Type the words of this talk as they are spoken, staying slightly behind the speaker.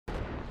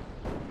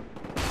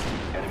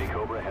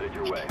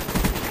underway.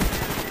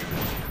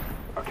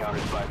 Our counter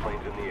spy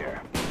planes in the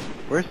air.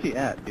 Where's he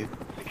at, dude?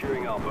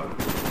 Securing Alpha.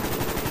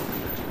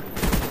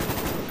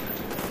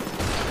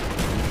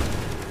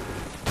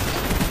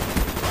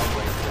 Spy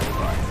plane standing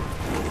by.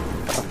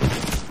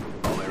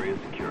 All areas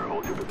secure.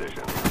 Hold your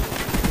position.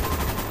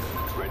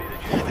 Ready to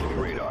jam enemy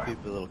radar.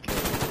 Stupid little kid.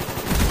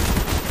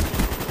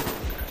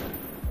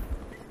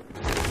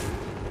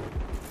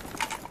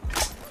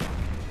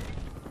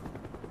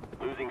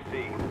 Losing C.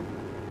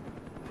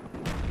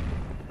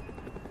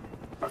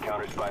 Our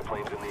counter spy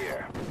planes in the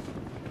air.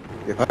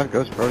 If I have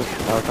Ghost Pro,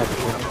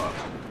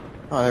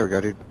 oh, there we go,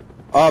 dude.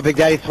 Oh, Big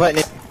Daddy's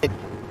sweating it.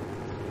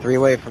 3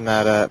 away from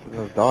that, from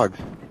those dogs.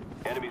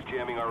 Enemies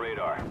jamming our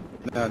radar.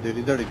 No, dude,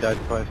 he's already died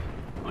twice.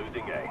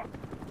 Losing A.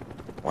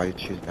 Why are you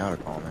choosing now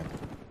to call me?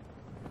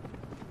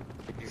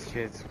 These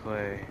kids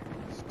play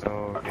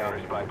so Our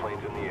counter spy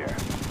planes in the air.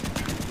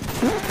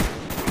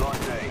 We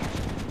lost A.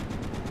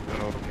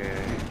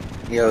 okay.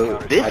 Yo,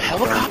 this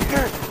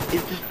helicopter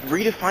is just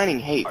redefining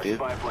hate, Our dude.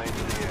 spy planes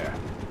in the air.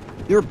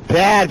 You're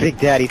bad, Big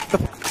Daddy.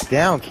 Sit the f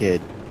down,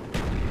 kid.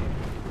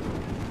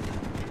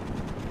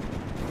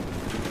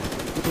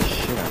 Get this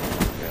shit out.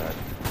 Oh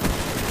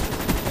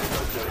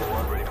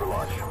SR-71 ready for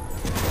launch.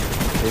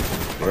 my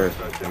god. Where's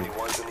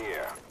SR-71's in the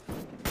air.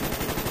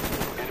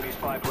 Enemy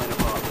spy plane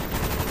above.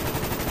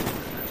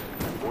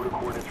 Order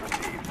coordinates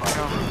received.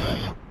 Fire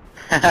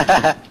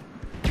perfect.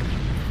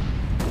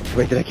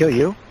 Wait, did I kill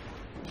you?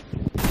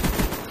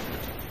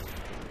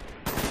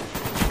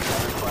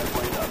 Counter spy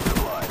plane up to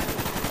the line.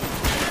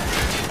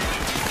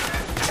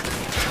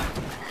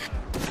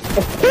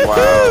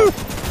 Wow.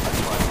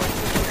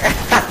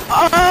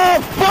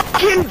 Oh,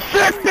 fucking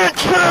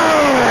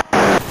signature!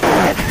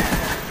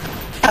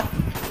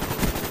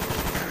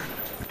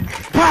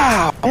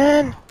 Wow,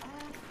 man.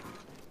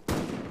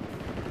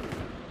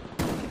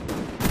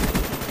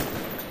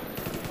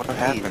 What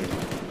happened?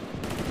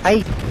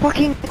 I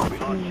fucking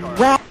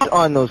rapped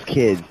on those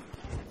kids.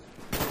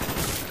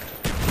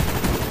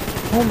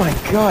 Oh my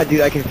god,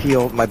 dude, I can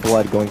feel my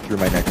blood going through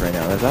my neck right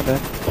now. Is that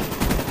bad?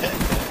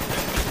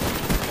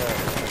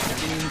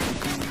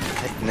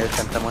 There's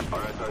someone.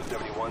 Our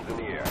SR-71's in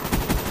the air.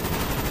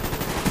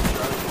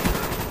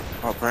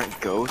 Oh, Brent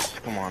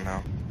Ghost? Come on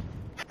now.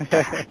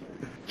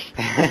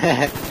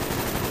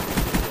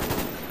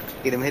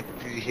 Get him hit the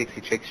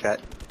 360 trick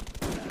shot.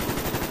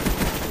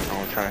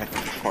 I'm trying to.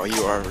 Oh,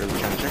 you are really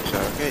trying to trick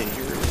shot. Okay,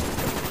 you're really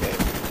okay.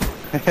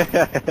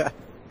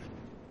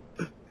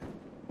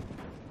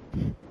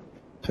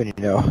 That's when you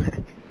know.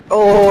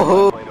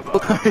 Oh! Plane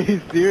above. Are you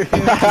serious? Our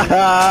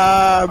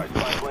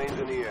spy planes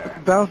in the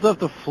air. Bounced off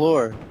the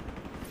floor.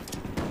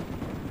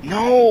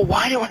 No,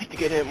 why do I have to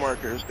get hit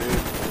markers, dude?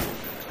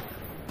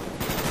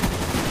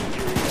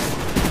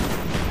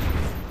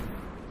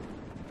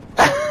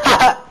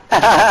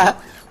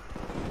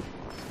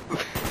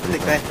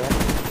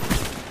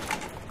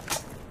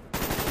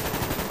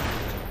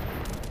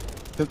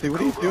 Simply, what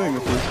are you doing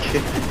with these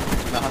kids?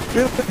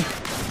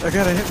 I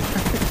gotta hit.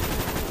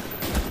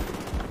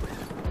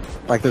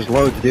 Like there's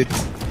loads, dude.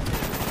 Where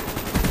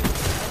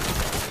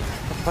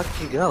the fuck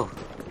did you go?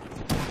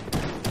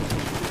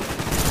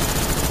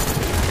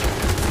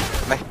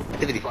 My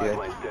activity's Spy good.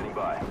 plane standing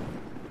by.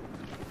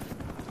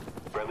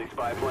 Friendly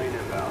spy plane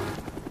inbound.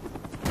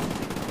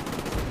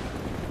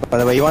 By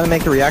the way, you want to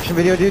make the reaction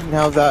video, dude?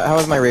 How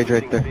was my rage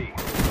right there? Losing C.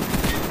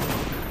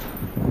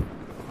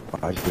 Oh,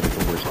 I just did it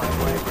the worst Spy time.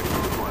 plane ready for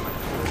deployment.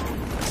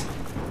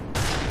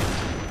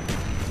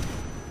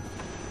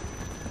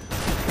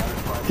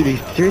 Dude,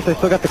 seriously, I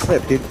still got the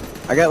clip, dude.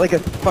 I got like a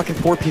fucking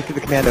 4-piece of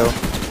the commando.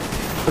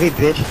 Okay,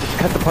 bitch, just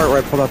cut the part where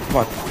I pulled out the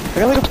fuck. I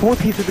got like a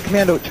 4-piece of the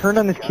commando, turned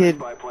on this kid,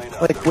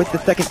 like with the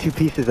second 2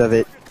 pieces of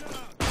it,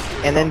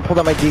 and then pulled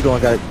out my deagle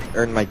and got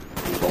earned my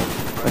deagle.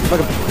 Like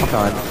fucking fuck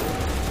on.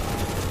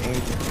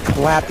 And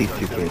clap these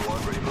 2 kids.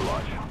 SR-71 ready for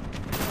launch.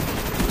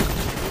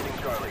 Losing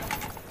Charlie.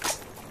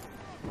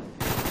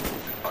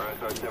 Our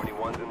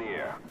SR-71's in the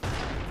air.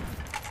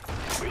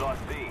 We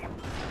lost C.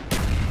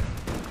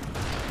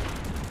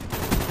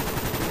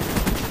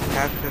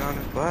 Tapped it on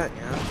his butt,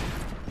 you know?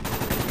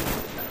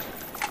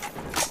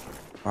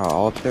 Oh,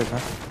 all upstairs, huh?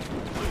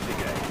 Losing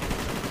A.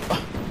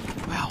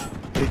 Wow.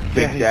 Big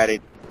Daddy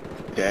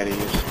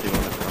is doing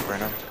the stuff right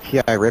now.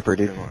 TI Ripper,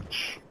 dude. Pretty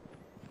much.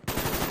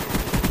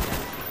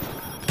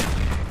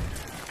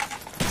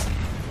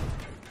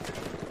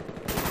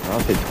 I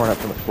don't say torn up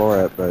from the floor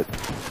up, but...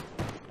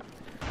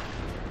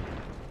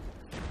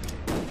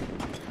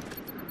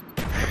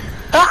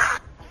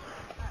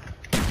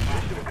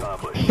 Mission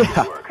accomplished. Yeah.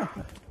 Good work.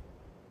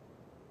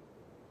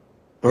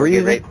 What were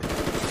you Get using?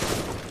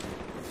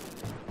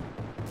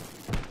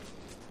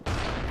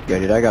 Yeah,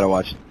 dude, I gotta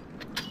watch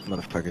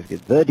motherfuckers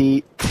get the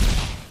deep.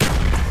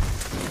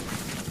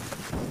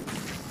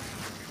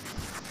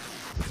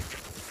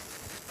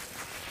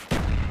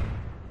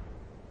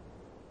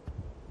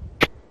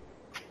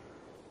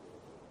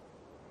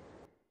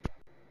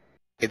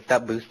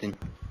 Stop boosting.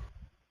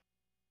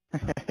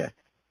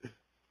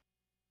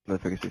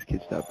 Motherfuckers, this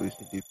kid stop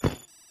boosting, dude.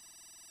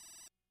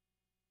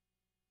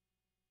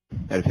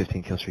 At a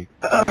 15 kill streak.